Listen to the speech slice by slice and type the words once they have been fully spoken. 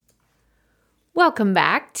Welcome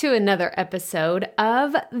back to another episode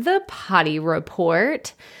of the Potty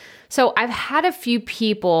Report. So I've had a few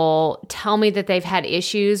people tell me that they've had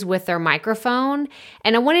issues with their microphone,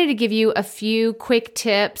 and I wanted to give you a few quick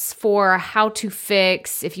tips for how to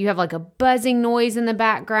fix if you have like a buzzing noise in the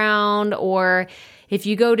background, or if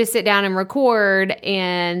you go to sit down and record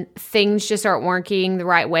and things just aren't working the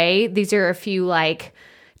right way. These are a few like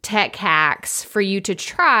tech hacks for you to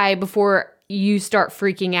try before you start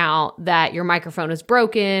freaking out that your microphone is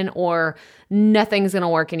broken or nothing's going to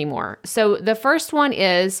work anymore. So the first one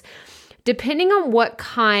is, depending on what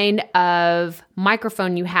kind of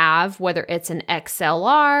microphone you have, whether it's an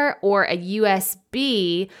XLR or a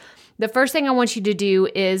USB, the first thing I want you to do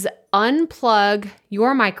is unplug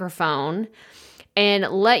your microphone and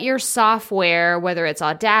let your software, whether it's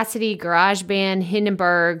Audacity, GarageBand,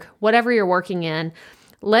 Hindenburg, whatever you're working in,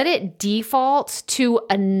 let it default to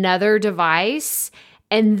another device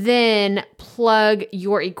and then plug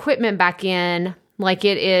your equipment back in like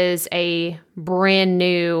it is a brand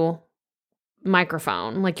new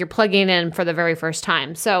microphone, like you're plugging it in for the very first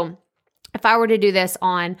time. So if I were to do this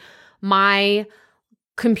on my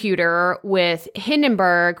computer with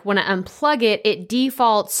Hindenburg, when I unplug it, it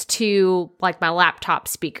defaults to like my laptop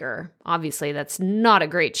speaker. Obviously, that's not a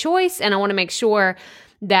great choice, and I want to make sure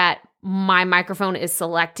that my microphone is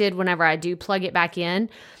selected whenever I do plug it back in.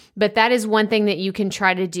 But that is one thing that you can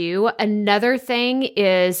try to do. Another thing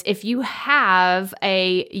is if you have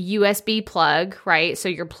a USB plug, right? So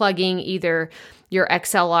you're plugging either your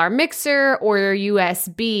XLR mixer or your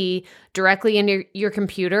USB directly into your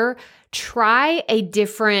computer, try a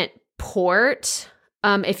different port.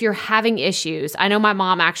 If you're having issues. I know my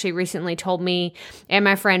mom actually recently told me, and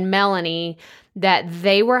my friend Melanie, that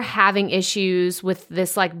they were having issues with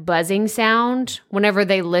this like buzzing sound whenever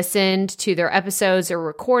they listened to their episodes or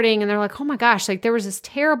recording. And they're like, oh my gosh, like there was this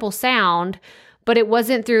terrible sound, but it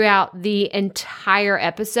wasn't throughout the entire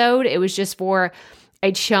episode. It was just for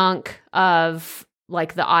a chunk of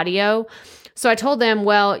like the audio. So I told them,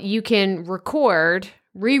 well, you can re-record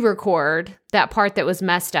that part that was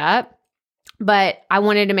messed up, but I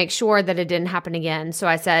wanted to make sure that it didn't happen again. So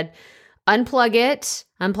I said, unplug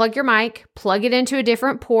your mic, plug it into a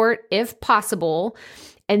different port if possible,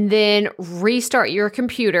 and then restart your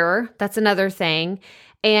computer. That's another thing.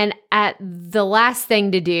 And at the last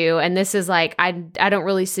thing to do, and this is like, I don't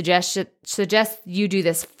really suggest you do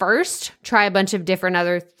this first. Try a bunch of different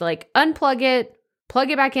other, like unplug it,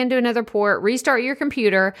 plug it back into another port, restart your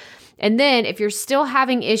computer. And then if you're still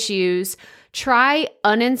having issues, try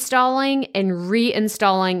uninstalling and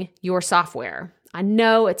reinstalling your software. I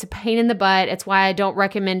know it's a pain in the butt. It's why I don't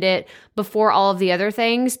recommend it before all of the other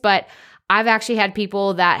things, but I've actually had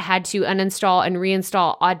people that had to uninstall and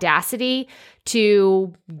reinstall Audacity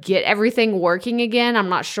to get everything working again. I'm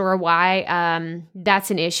not sure why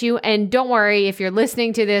that's an issue. And don't worry if you're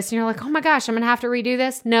listening to this and you're like, oh my gosh, I'm going to have to redo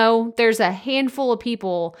this. No, there's a handful of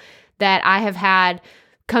people that I have had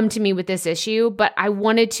come to me with this issue, but I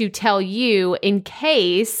wanted to tell you in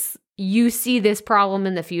case you see this problem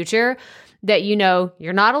in the future, that you know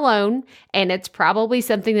you're not alone and it's probably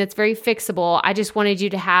something that's very fixable. I just wanted you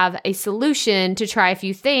to have a solution to try a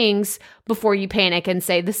few things before you panic and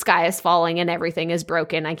say the sky is falling and everything is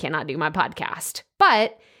broken. I cannot do my podcast.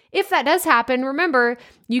 But if that does happen, remember,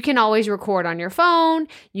 you can always record on your phone,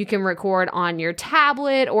 you can record on your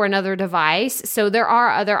tablet or another device. So there are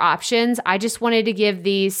other options. I just wanted to give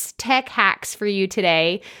these tech hacks for you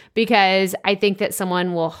today because I think that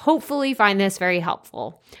someone will hopefully find this very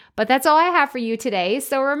helpful. But that's all I have for you today.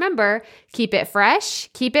 So remember, keep it fresh,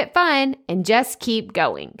 keep it fun, and just keep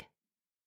going.